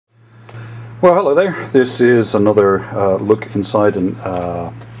Well, hello there. This is another look inside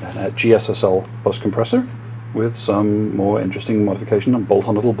a GSSL bus compressor with some more interesting modification and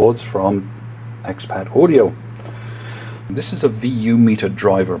bolt-on little boards from Expat Audio. This is a VU meter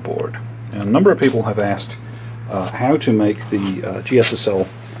driver board. And a number of people have asked how to make the GSSL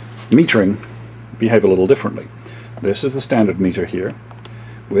metering behave a little differently. This is the standard meter here,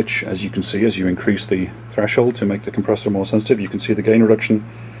 which, as you can see, as you increase the threshold to make the compressor more sensitive, you can see the gain reduction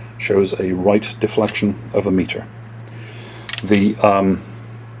shows a right deflection of a meter. The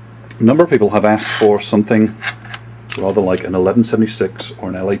number of people have asked for something rather like an 1176 or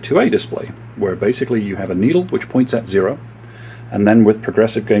an LA2A display, where basically you have a needle which points at 0, and then with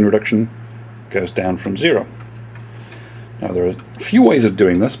progressive gain reduction goes down from 0. Now there are a few ways of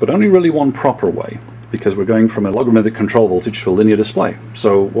doing this, but only really one proper way, because we're going from a logarithmic control voltage to a linear display.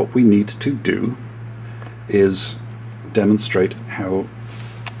 So what we need to do is demonstrate how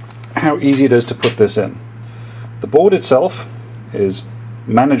easy it is to put this in. The board itself is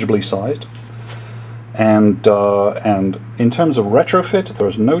manageably sized, and in terms of retrofit,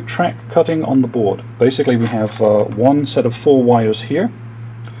 there's no track cutting on the board. Basically we have one set of 4 wires here,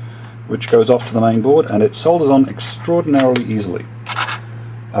 which goes off to the main board, and it solders on extraordinarily easily.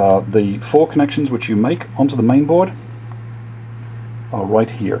 The 4 connections which you make onto the main board are right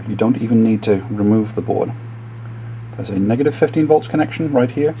here. You don't even need to remove the board. There's a negative 15 volts connection right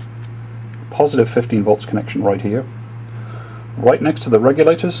here, positive 15 volts connection right here. Right next to the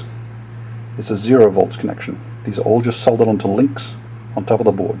regulators is a 0 volts connection. These are all just soldered onto links on top of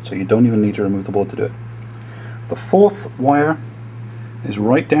the board, so you don't even need to remove the board to do it. The 4th wire is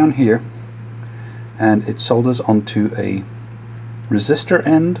right down here, and it solders onto a resistor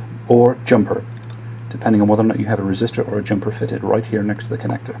end or jumper, depending on whether or not you have a resistor or a jumper fitted right here next to the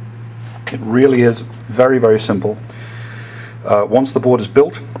connector. It really is very, very simple. Once the board is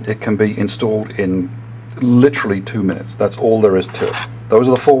built, it can be installed in literally 2 minutes. That's all there is to it. Those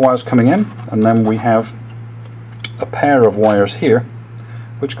are the 4 wires coming in, and then we have a pair of wires here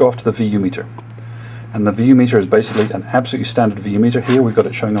which go off to the VU meter. And the VU meter is basically an absolutely standard VU meter. Here we've got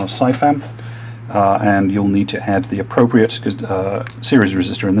it showing on a SciFam, and you'll need to add the appropriate series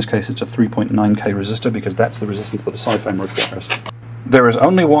resistor. In this case it's a 3.9K resistor, because that's the resistance that a SciFam requires. There is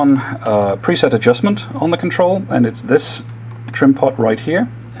only one preset adjustment on the control, and it's this trim pot right here,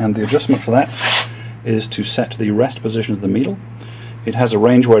 and the adjustment for that is to set the rest position of the needle. It has a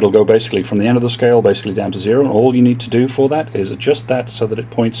range where it'll go basically from the end of the scale basically down to 0, and all you need to do for that is adjust that so that it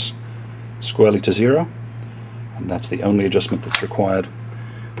points squarely to 0, and that's the only adjustment that's required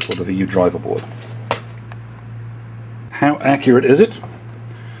for the VU driver board. How accurate is it?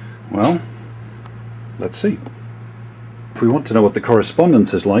 Well, let's see. If we want to know what the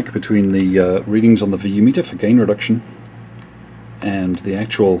correspondence is like between the readings on the VU meter for gain reduction and the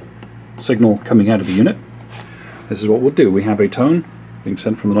actual signal coming out of the unit, this is what we'll do. We have a tone being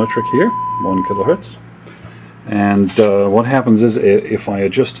sent from the nitric here, 1 kilohertz, and what happens is if I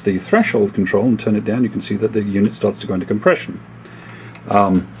adjust the threshold control and turn it down, you can see that the unit starts to go into compression.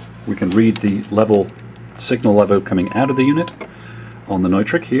 We can read the signal level coming out of the unit on the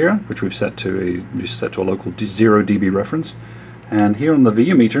nitric here, which we've set to a local 0 dB reference, and here on the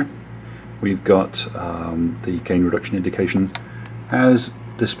VU meter we've got the gain reduction indication as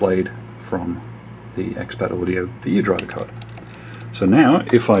displayed from the Expat Audio VU driver card. So now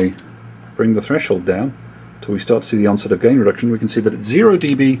if I bring the threshold down till we start to see the onset of gain reduction, we can see that at 0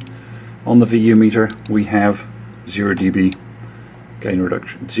 dB on the VU meter we have 0 dB gain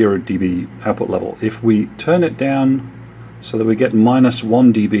reduction, 0 dB output level. If we turn it down so that we get minus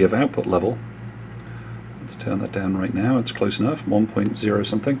 1 dB of output level, let's turn that down right now, it's close enough, 1.0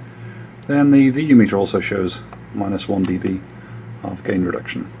 something, then the VU meter also shows minus 1 dB of gain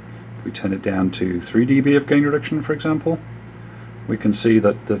reduction. If we turn it down to 3 dB of gain reduction, for example, we can see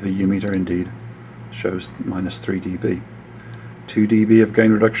that the VU meter indeed shows minus 3 dB. 2 dB of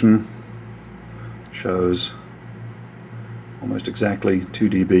gain reduction shows almost exactly 2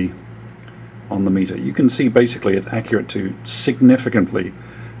 dB on the meter. You can see basically it's accurate to significantly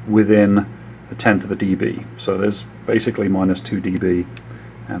within 1/10 of a dB. So there's basically minus 2 dB,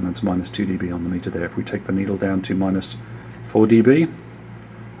 and that's minus 2 dB on the meter there. If we take the needle down to minus 4 dB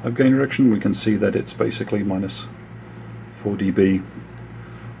of gain reduction, we can see that it's basically minus 4 dB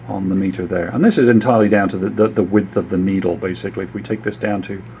on the meter there. And this is entirely down to the width of the needle, basically. If we take this down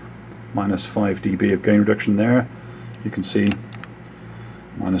to minus 5 dB of gain reduction there, you can see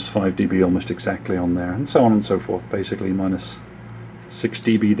minus 5 dB almost exactly on there, and so on and so forth. Basically minus 6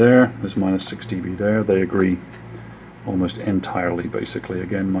 dB there is minus 6 dB there. They agree almost entirely, basically.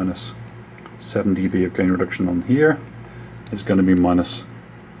 Again, minus 7 dB of gain reduction on here is going to be minus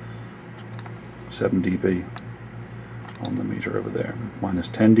 7 dB on the meter over there. Minus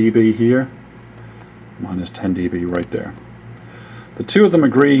 10 dB here, minus 10 dB right there. The two of them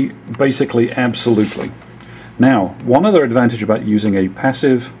agree basically absolutely. Now, one other advantage about using a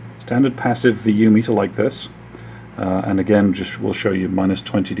standard passive VU meter like this, and again, we'll show you minus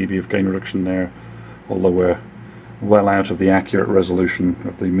 20 dB of gain reduction there, although we're well out of the accurate resolution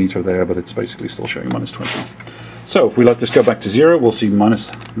of the meter there, but it's basically still showing minus 20. So if we let this go back to 0, we'll see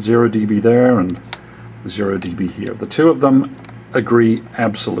minus 0 dB there and 0 dB here. The two of them agree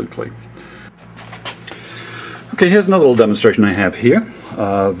absolutely. Okay, here's another little demonstration I have here.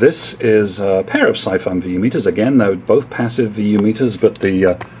 This is a pair of SciFun VU meters. Again, they're both passive VU meters, but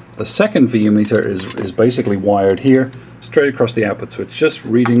the second VU meter is basically wired here, straight across the output. So it's just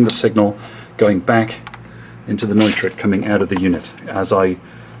reading the signal going back into the nitrate coming out of the unit. As I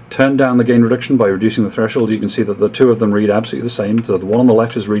turn down the gain reduction by reducing the threshold, you can see that the two of them read absolutely the same. So the one on the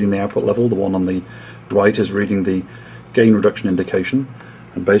left is reading the output level, the one on the right is reading the gain reduction indication.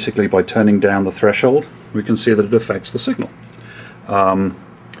 And basically by turning down the threshold, we can see that it affects the signal.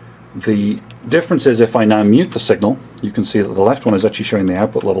 The difference is if I now mute the signal, you can see that the left one is actually showing the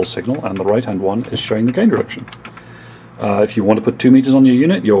output level signal and the right hand one is showing the gain reduction. If you want to put 2 meters on your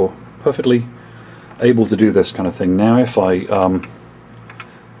unit, you're perfectly able to do this kind of thing. Now if I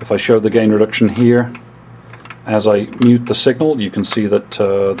show the gain reduction here, as I mute the signal, you can see that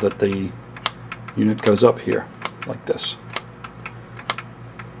that the unit goes up here like this.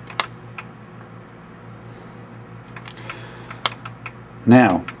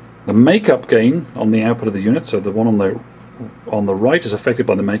 Now the makeup gain on the output of the unit, so the one on the right is affected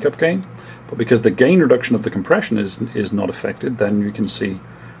by the makeup gain, but because the gain reduction of the compression is not affected, then you can see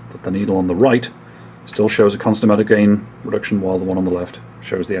that the needle on the right still shows a constant amount of gain reduction while the one on the left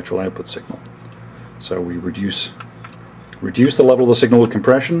shows the actual output signal. So we reduce the level of the signal with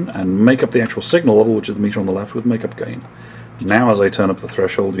compression and make up the actual signal level, which is the meter on the left, with makeup gain. Now as I turn up the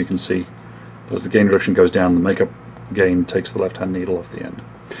threshold, you can see that as the gain reduction goes down, the makeup gain takes the left-hand needle off the end.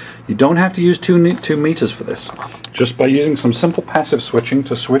 You don't have to use two meters for this. Just by using some simple passive switching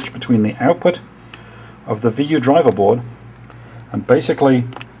to switch between the output of the VU driver board and basically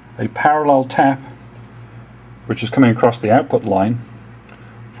a parallel tap which is coming across the output line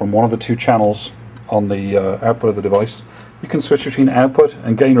from one of the two channels on the output of the device, you can switch between output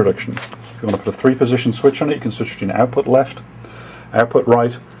and gain reduction. If you want to put a 3-position switch on it, you can switch between output left, output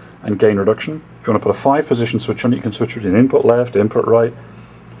right, and gain reduction. If you want to put a 5-position switch on it, you can switch between input left, input right,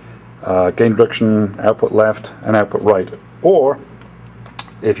 gain reduction, output left, and output right. Or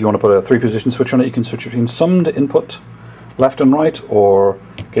if you want to put a 3-position switch on it, you can switch between summed input left and right, or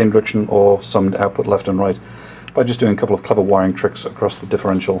gain reduction, or summed output left and right, by just doing a couple of clever wiring tricks across the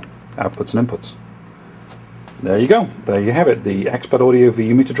differential outputs and inputs. There you go. There you have it. The Expat Audio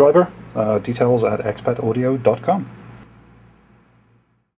VU meter driver. Details at expataudio.com.